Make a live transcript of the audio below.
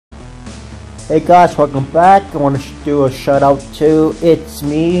Hey guys, welcome back. I want to do a shout out to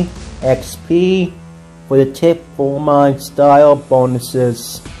ItsMe XP for the tip for my style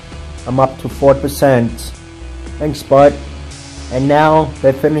bonuses. I'm up to 4%. Thanks, bud. And now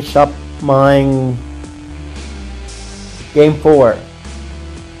they finish up my game 4.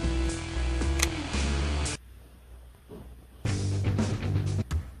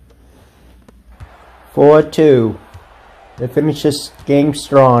 Four, 2. They finish this game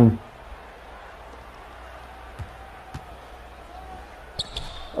strong.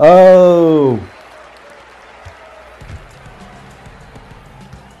 Oh!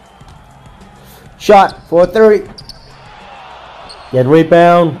 Shot for 3. Get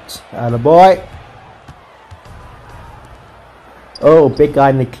rebound. Attaboy. Oh, big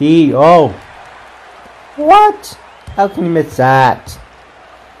guy in the key. Oh. What? How can you miss that?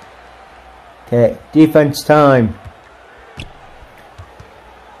 Okay, defense time.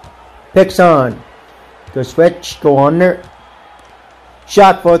 Picks on. Go switch, go under.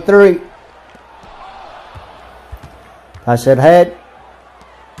 Shot for 3. Pass it ahead.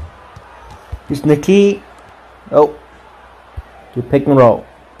 He's in the key. Oh. Do pick and roll.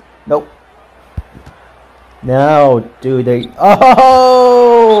 Nope. Now do they.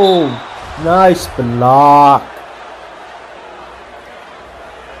 Oh! Nice block.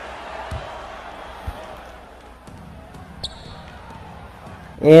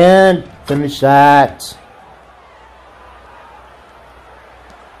 And finish that.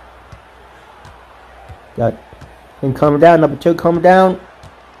 Got him coming down. Number 2 coming down.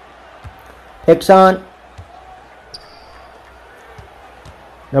 Picks on.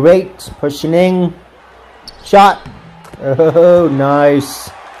 Number 8 pushing in. Shot. Oh,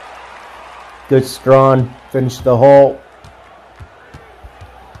 nice. Good strong. Finish the hole.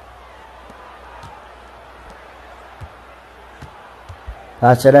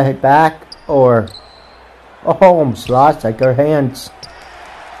 Pass it ahead back or almost lost. Like our hands.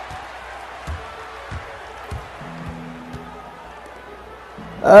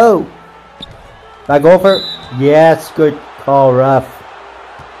 Oh, back over. Yes, good call, ref.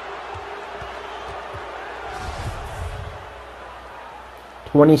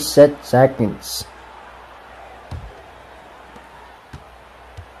 "26 seconds.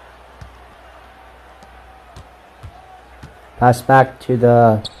 Pass back to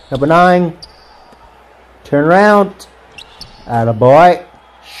the number 9. Turn around. Attaboy.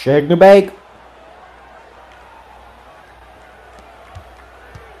 Shake and bake.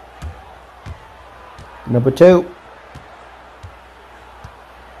 Number 2.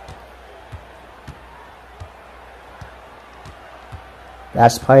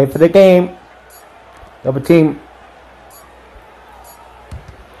 That's play for the game. Double team.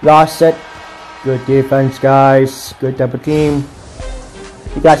 Lost it. Good defense, guys. Good double team.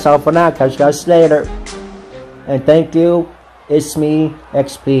 You guys all for now. Catch you guys later. And thank you. ItsMe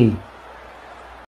XP.